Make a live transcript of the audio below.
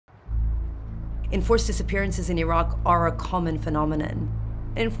Enforced disappearances in Iraq are a common phenomenon.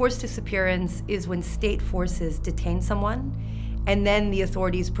 Enforced disappearance is when state forces detain someone and then the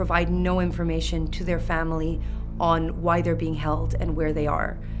authorities provide no information to their family on why they're being held and where they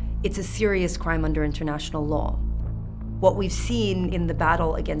are. It's a serious crime under international law. What we've seen in the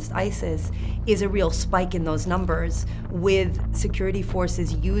battle against ISIS is a real spike in those numbers, with security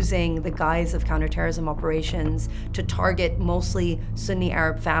forces using the guise of counterterrorism operations to target mostly Sunni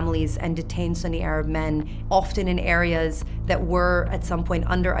Arab families and detain Sunni Arab men, often in areas that were at some point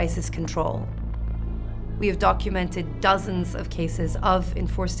under ISIS control. We have documented dozens of cases of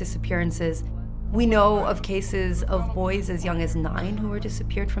enforced disappearances. We know of cases of boys as young as 9 who were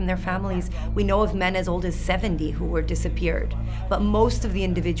disappeared from their families. We know of men as old as 70 who were disappeared. But most of the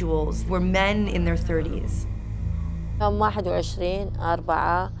individuals were men in their 30s. يوم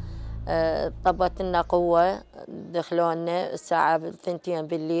 21/4 طبت لنا قوة دخلونا الساعة 2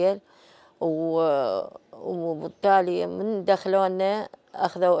 بالليل وبالتالي من دخلونا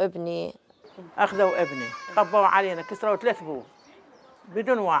أخذوا ابني طبوا علينا كسروا 3 بوب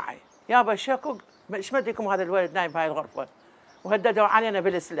بدون وعي. يابا شكوا ايش مديكم هذا الولد نايم بهاي الغرفة وهددوا علينا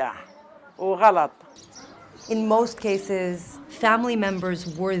بالسلاح وغلط. In most cases, family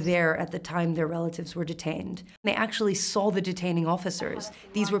members were there at the time their relatives were detained. They actually saw the detaining officers.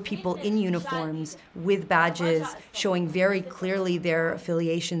 These were people in uniforms with badges showing very clearly their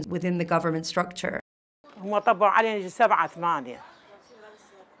affiliations within the government structure. هم طبوا علينا 7 8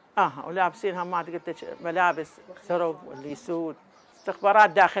 ولابسين ما قلت ملابس سرب واللي سود استخبارات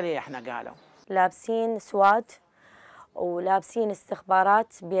داخلية احنا قالوا. لابسين سواد ولابسين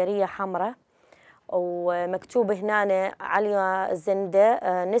استخبارات بيرية حمراء ومكتوب هنا على الزندة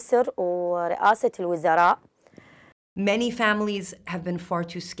نسر ورئاسة الوزراء. Many families have been far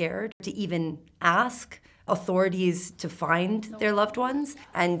too scared to even ask authorities to find their loved ones,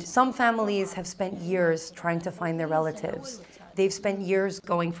 and some families have spent years trying to find their relatives. They've spent years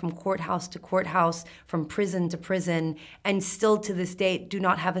going from courthouse to courthouse, from prison to prison, and still to this date do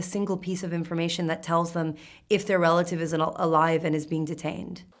not have a single piece of information that tells them if their relative is alive and is being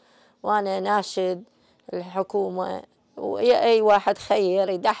detained. وأنا ناشد الحكومة ويا أي واحد خير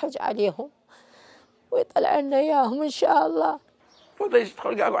يدحج عليهم ويطلع لنا إياهم إن شاء الله. وذا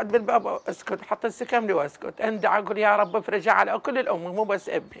يدخل أقعد بالباب أسكت، حط السكم لي وأسكت، أندع أقول يا رب افرج على كل الأمة مو بس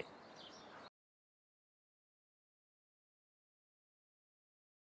ابني.